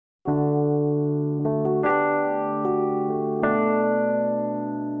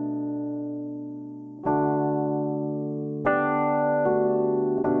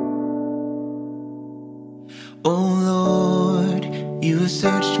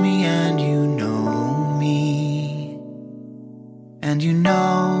searched me and you know me. And you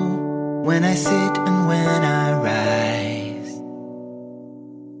know when I sit and when I rise.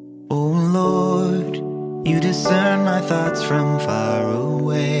 Oh Lord, you discern my thoughts from far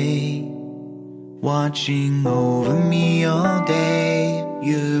away, watching over me all day.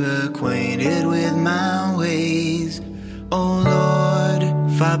 You're acquainted with my ways. Oh Lord,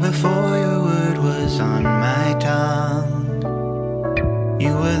 far before your word was on my tongue,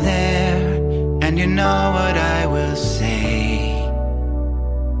 you were there, and you know what I will say.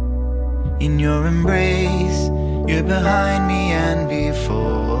 In your embrace, you're behind me and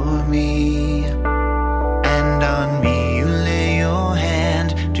before me, and on me you lay your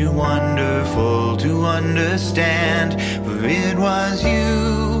hand, too wonderful to understand. For it was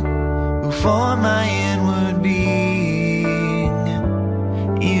you who formed my inward being.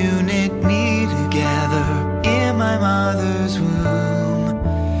 You knit me together in my mother's womb.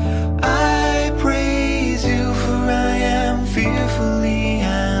 I praise you, for I am fearfully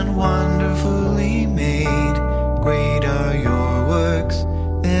and wonderfully made. Great are your works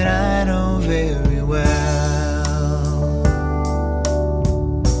that I know very well.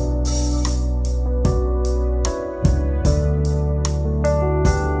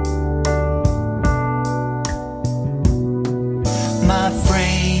 My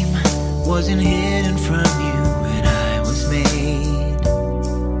frame wasn't hidden from you when I was made,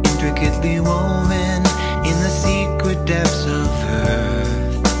 intricately woven in the secret depths of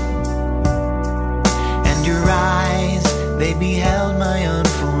earth. And your eyes, they beheld my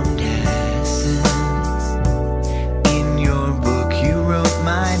unformed essence. In your book you wrote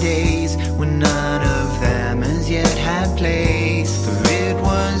my days when none of them as yet had place. For it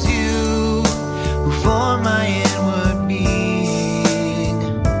was you who formed my inward being.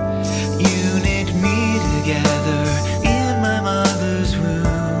 You knit me together in my mother's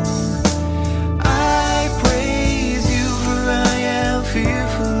womb. I praise you, for I am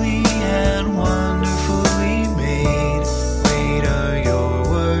fearfully and wonderfully made. Great are your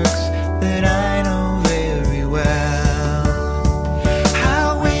works that I know very well. How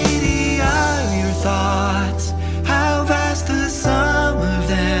weighty are your thoughts, how vast the sum of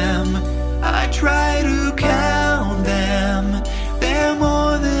them. I try to count them, they're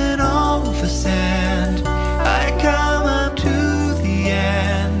more than all the sand. I come up to the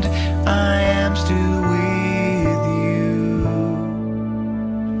end, I am still with you.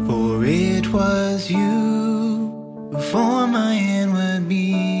 For it was you who formed my inward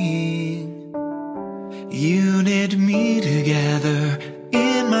being. You knit me together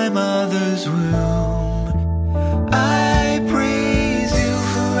in my mother's womb.